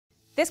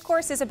This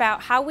course is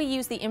about how we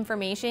use the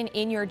information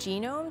in your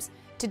genomes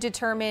to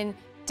determine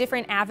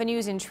different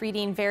avenues in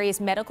treating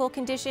various medical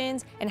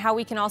conditions and how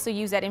we can also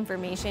use that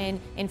information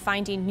in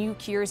finding new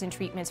cures and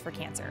treatments for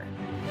cancer.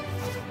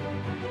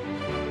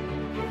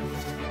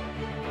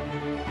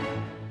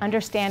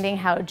 Understanding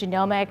how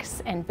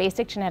genomics and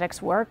basic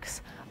genetics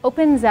works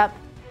opens up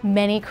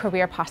many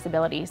career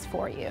possibilities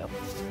for you.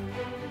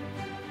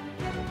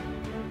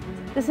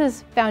 This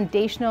is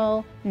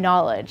foundational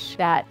knowledge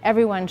that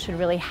everyone should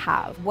really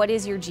have. What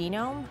is your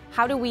genome?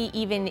 How do we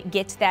even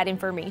get that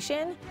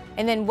information?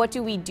 And then what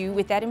do we do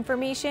with that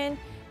information?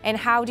 And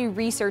how do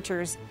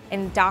researchers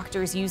and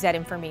doctors use that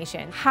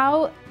information?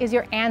 How is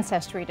your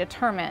ancestry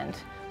determined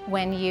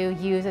when you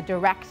use a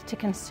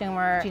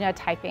direct-to-consumer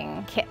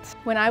genotyping kit?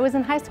 When I was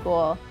in high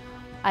school,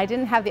 I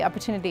didn't have the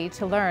opportunity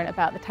to learn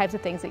about the types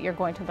of things that you're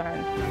going to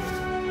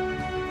learn.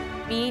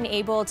 Being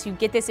able to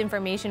get this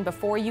information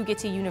before you get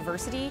to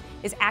university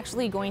is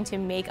actually going to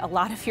make a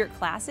lot of your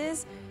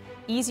classes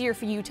easier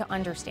for you to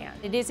understand.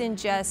 It isn't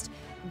just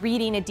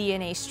reading a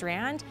DNA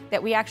strand,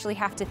 that we actually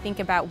have to think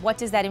about what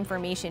does that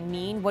information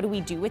mean, what do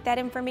we do with that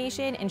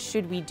information, and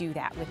should we do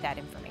that with that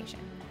information?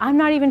 I'm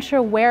not even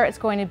sure where it's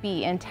going to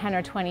be in 10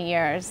 or 20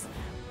 years,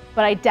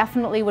 but I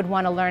definitely would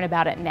want to learn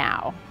about it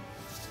now.